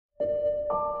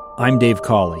I'm Dave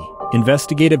Cawley,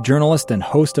 investigative journalist and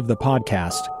host of the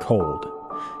podcast Cold.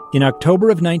 In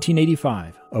October of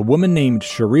 1985, a woman named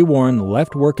Sheree Warren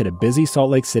left work at a busy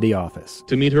Salt Lake City office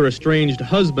to meet her estranged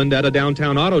husband at a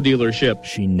downtown auto dealership.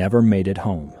 She never made it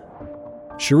home.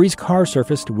 Sheree's car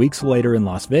surfaced weeks later in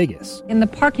Las Vegas. In the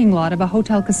parking lot of a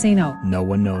hotel casino. No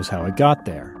one knows how it got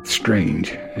there. Strange.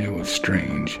 It was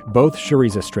strange. Both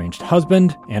Sheree's estranged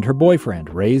husband and her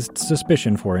boyfriend raised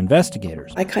suspicion for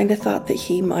investigators. I kind of thought that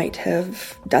he might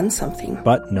have done something.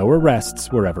 But no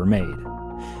arrests were ever made.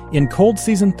 In Cold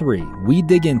Season 3, we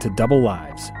dig into double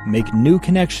lives, make new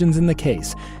connections in the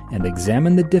case, and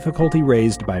examine the difficulty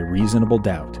raised by reasonable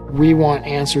doubt. We want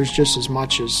answers just as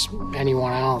much as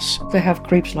anyone else. They have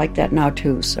creeps like that now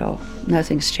too, so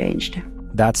nothing's changed.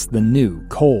 That's the new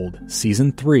Cold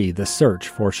Season 3, The Search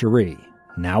for Sheree,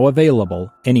 now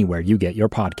available anywhere you get your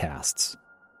podcasts.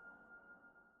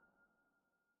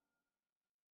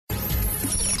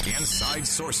 Inside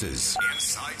Sources.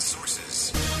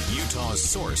 Utah's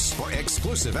source for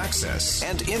exclusive access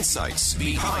and insights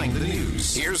behind the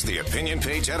news. Here's the opinion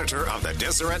page editor of the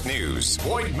Deseret News,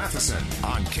 Boyd Matheson,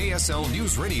 on KSL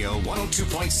News Radio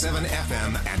 102.7 FM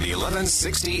and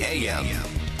 1160 AM.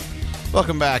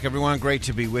 Welcome back, everyone. Great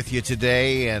to be with you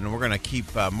today, and we're going to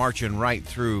keep marching right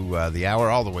through the hour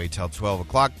all the way till 12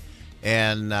 o'clock.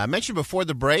 And I mentioned before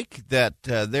the break that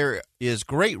there is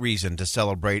great reason to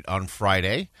celebrate on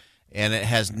Friday. And it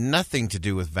has nothing to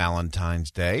do with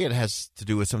Valentine's Day. It has to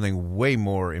do with something way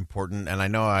more important. And I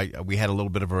know we had a little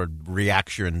bit of a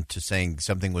reaction to saying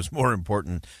something was more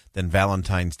important than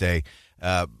Valentine's Day.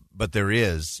 But there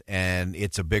is, and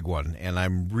it's a big one. And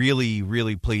I'm really,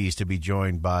 really pleased to be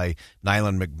joined by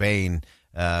Neylan McBain,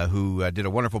 who did a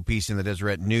wonderful piece in the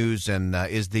Deseret News and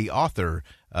is the author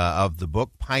of the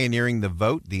book, Pioneering the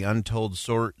Vote, The Untold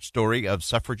Story of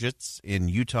Suffragettes in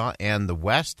Utah and the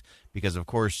West. Because, of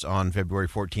course, on February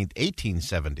 14th,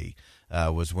 1870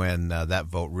 was when that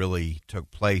vote really took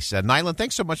place. Neylan,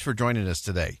 thanks so much for joining us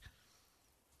today.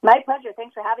 My pleasure.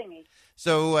 Thanks for having me.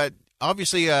 So,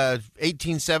 obviously,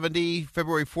 1870,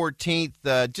 February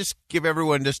 14th, just give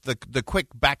everyone just the quick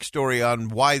backstory on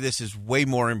why this is way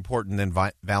more important than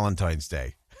Valentine's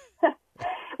Day.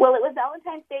 Well, it was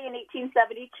Valentine's Day in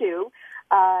 1872,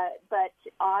 but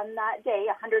on that day,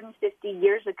 150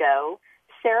 years ago,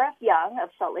 Sarah Young of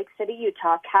Salt Lake City,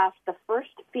 Utah, cast the first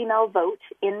female vote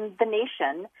in the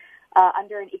nation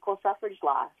under an equal suffrage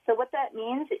law. So what that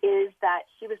means is that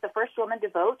she was the first woman to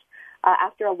vote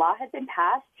after a law had been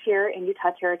passed here in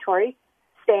Utah Territory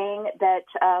saying that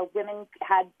women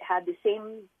had the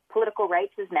same political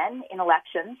rights as men in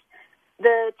elections.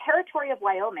 The territory of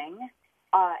Wyoming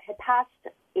had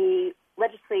passed a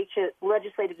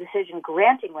legislative decision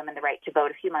granting women the right to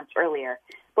vote a few months earlier.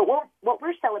 But what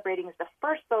we're celebrating is the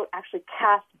first vote actually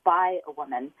cast by a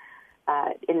woman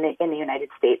in the United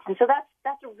States, and so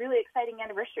that's a really exciting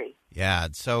anniversary. Yeah,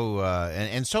 it's so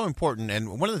and so important.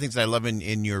 And one of the things I love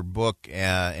in your book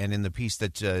and in the piece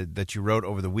that you wrote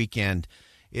over the weekend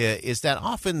is that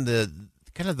often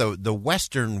the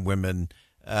Western women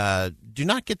do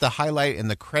not get the highlight and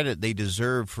the credit they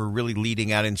deserve for really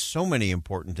leading out in so many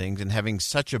important things and having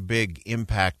such a big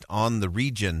impact on the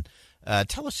region.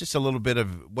 Tell us just a little bit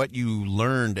of what you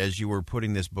learned as you were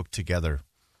putting this book together.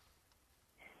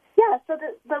 Yeah, so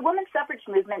the women's suffrage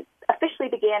movement officially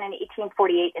began in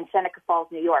 1848 in Seneca Falls,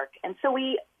 New York. And so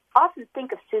we often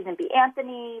think of Susan B.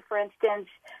 Anthony, for instance.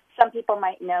 Some people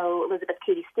might know Elizabeth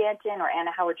Cady Stanton or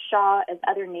Anna Howard Shaw as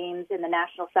other names in the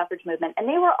national suffrage movement, and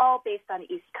they were all based on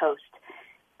the East Coast.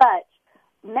 But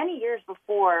many years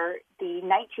before the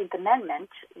 19th Amendment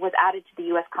was added to the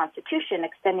U.S. Constitution,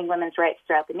 extending women's rights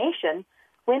throughout the nation,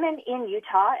 women in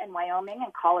Utah and Wyoming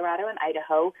and Colorado and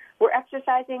Idaho were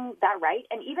exercising that right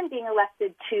and even being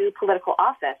elected to political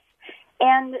office.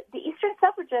 And the Eastern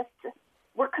suffragists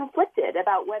were conflicted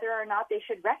about whether or not they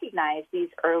should recognize these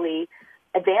early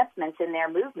advancements in their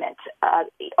movement.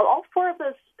 All four of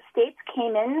those states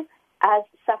came in as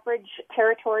suffrage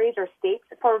territories or states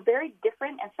for very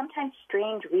different and sometimes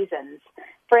strange reasons.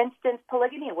 For instance,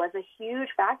 polygamy was a huge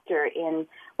factor in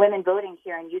women voting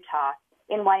here in Utah.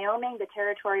 In Wyoming, the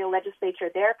territorial legislature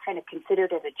there kind of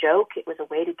considered it a joke. It was a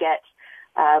way to get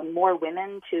more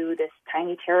women to this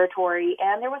tiny territory,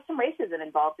 and there was some racism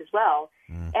involved as well.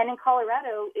 And in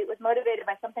Colorado, it was motivated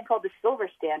by something called the Silver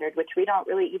Standard, which we don't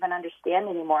really even understand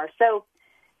anymore. So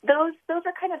those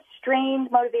are kind of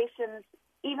strange motivations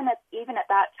even at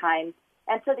that time.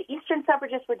 And so the Eastern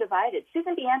suffragists were divided.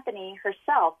 Susan B. Anthony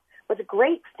herself was a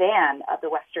great fan of the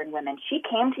Western women. She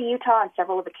came to Utah on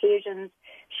several of occasions.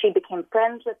 She became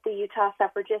friends with the Utah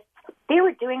suffragists. They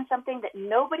were doing something that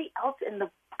nobody else in the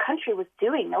country was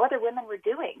doing, no other women were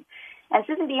doing. And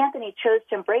Susan B. Anthony chose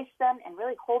to embrace them and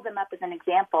really hold them up as an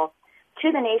example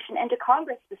to the nation and to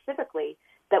Congress specifically,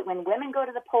 that when women go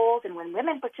to the polls and when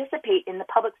women participate in the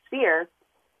public sphere,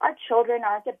 our children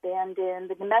aren't abandoned,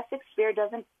 the domestic sphere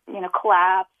doesn't,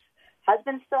 collapse,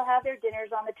 husbands still have their dinners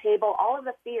on the table. All of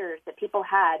the fears that people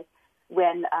had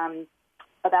when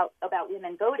about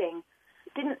women voting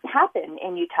didn't happen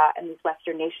in Utah and these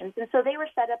Western nations, and so they were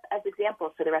set up as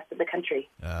examples for the rest of the country.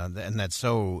 And that's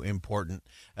so important.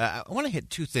 I want to hit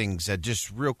two things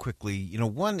just real quickly.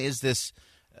 One is this.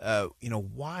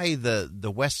 Why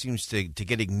the West seems to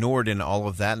get ignored in all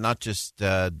of that, not just,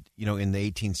 in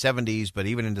the 1870s, but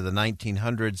even into the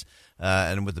 1900s,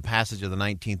 and with the passage of the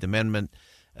 19th Amendment,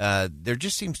 there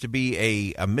just seems to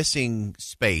be a missing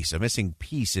space, a missing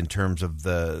piece in terms of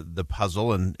the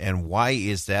puzzle. And why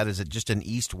is that? Is it just an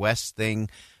East-West thing?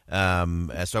 So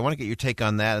I want to get your take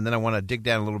on that, and then I want to dig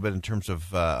down a little bit in terms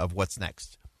of what's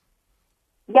next.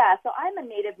 Yeah, so I'm a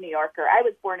native New Yorker. I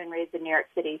was born and raised in New York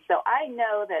City, so I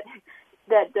know that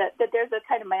there's a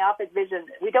kind of myopic vision.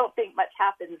 We don't think much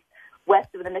happens west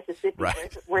of the Mississippi,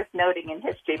 right. Worth noting in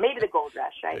history. Maybe the gold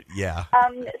rush, right? Yeah.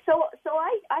 So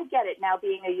I get it now,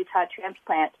 being a Utah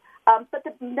transplant. But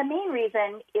the main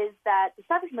reason is that the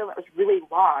suffrage movement was really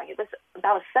long. It was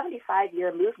about a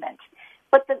 75-year movement.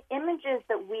 But the images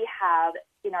that we have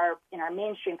in our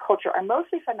mainstream culture are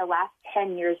mostly from the last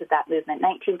 10 years of that movement,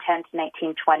 1910 to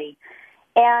 1920.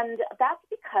 And that's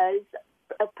because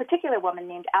a particular woman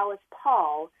named Alice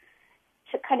Paul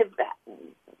kind of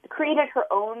created her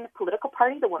own political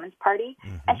party, the Women's Party,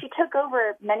 and she took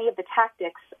over many of the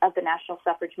tactics of the national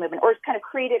suffrage movement, or kind of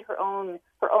created her own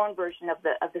version of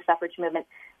the suffrage movement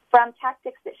from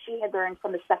tactics that she had learned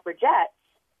from the suffragettes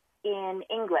in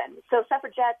England. So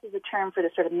suffragettes is a term for the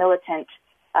sort of militant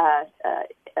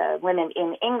women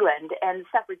in England, and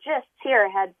suffragists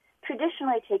here had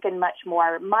traditionally taken much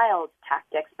more mild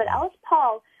tactics. But Alice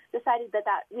Paul decided that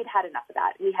we'd had enough of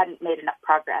that. We hadn't made enough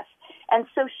progress. And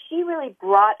so she really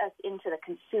brought us into the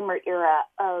consumer era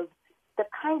of the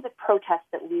kinds of protests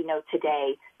that we know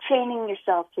today, chaining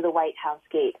yourself to the White House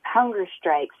gate, hunger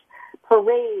strikes,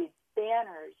 parades,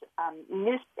 banners,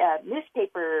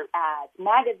 newspaper ads,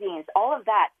 magazines, all of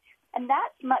that. And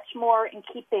that's much more in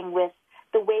keeping with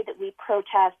the way that we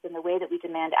protest and the way that we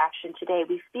demand action today.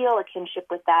 We feel a kinship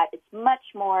with that. It's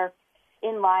much more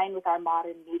in line with our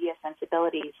modern media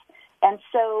sensibilities. And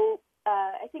so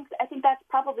I think that's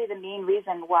probably the main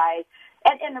reason why,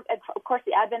 and of course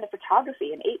the advent of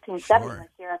photography in 1870 when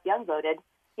Sarah F. Young voted,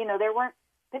 there weren't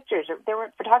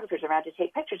photographers around to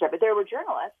take pictures of it. There were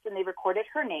journalists, and they recorded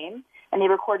her name, and they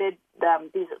recorded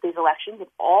these elections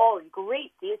all in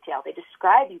great detail. They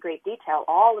described in great detail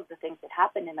all of the things that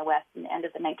happened in the West in the end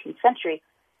of the 19th century.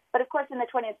 But, of course, in the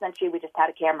 20th century, we just had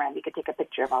a camera, and we could take a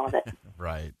picture of all of it.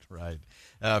 Right.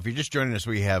 If you're just joining us,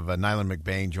 we have Neylan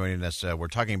McBain joining us. We're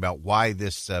talking about why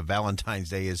this Valentine's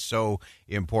Day is so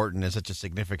important and such a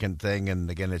significant thing. And,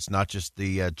 again, it's not just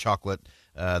the chocolate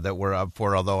that we're up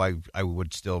for, although I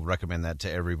would still recommend that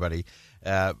to everybody.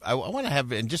 I want to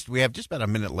have, we have just about a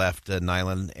minute left,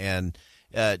 Neylan, and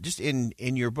just in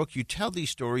your book, you tell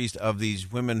these stories of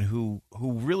these women who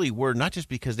really were, not just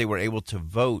because they were able to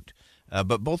vote,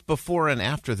 but both before and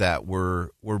after that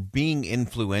were being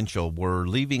influential, were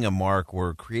leaving a mark,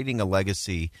 were creating a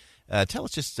legacy. Tell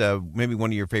us just maybe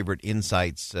one of your favorite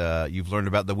insights you've learned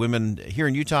about the women here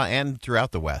in Utah and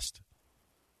throughout the West.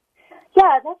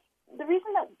 Yeah, that's the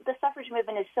reason that the suffrage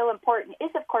movement is so important is,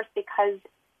 of course, because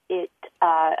it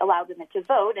allowed women to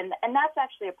vote, and that's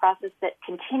actually a process that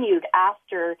continued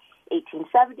after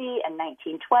 1870 and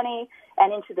 1920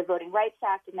 and into the Voting Rights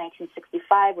Act in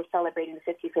 1965. We're celebrating the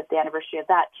 55th anniversary of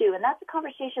that, too. And that's a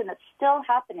conversation that's still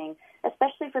happening,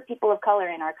 especially for people of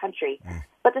color in our country.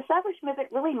 But the suffrage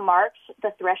movement really marks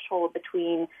the threshold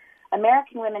between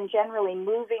American women generally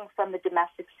moving from the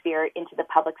domestic sphere into the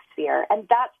public sphere. And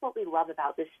that's what we love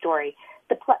about this story.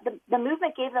 The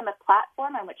movement gave them a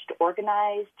platform on which to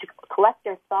organize, to collect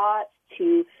their thoughts,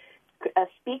 to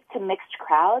speak to mixed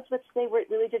crowds, which they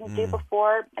really didn't do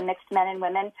before, mixed men and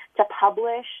women, to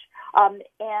publish.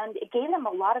 And it gave them a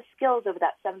lot of skills over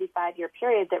that 75-year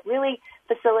period that really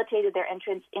facilitated their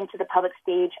entrance into the public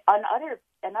stage on other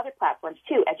platforms,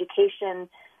 too, education,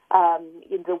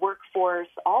 the workforce,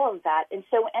 all of that. And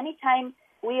so anytime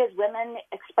we as women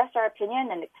express our opinion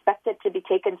and expect it to be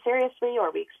taken seriously,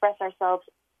 or we express ourselves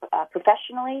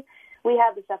professionally, we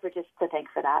have the suffragists to thank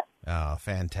for that. Oh,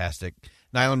 fantastic.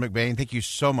 Neylan McBain, thank you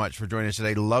so much for joining us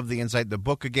today. Love the insight. The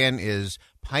book, again, is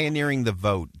Pioneering the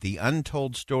Vote, The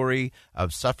Untold Story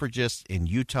of Suffragists in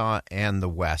Utah and the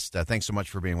West. Thanks so much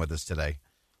for being with us today.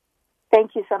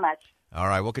 Thank you so much. All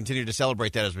right, we'll continue to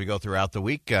celebrate that as we go throughout the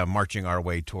week, marching our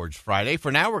way towards Friday. For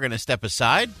now, we're going to step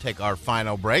aside, take our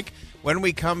final break. When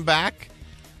we come back,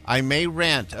 I may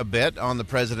rant a bit on the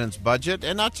president's budget,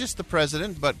 and not just the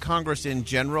president, but Congress in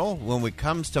general. When it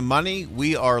comes to money,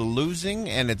 we are losing,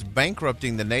 and it's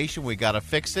bankrupting the nation. We got to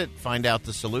fix it. Find out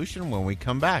the solution when we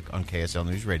come back on KSL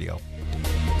News Radio.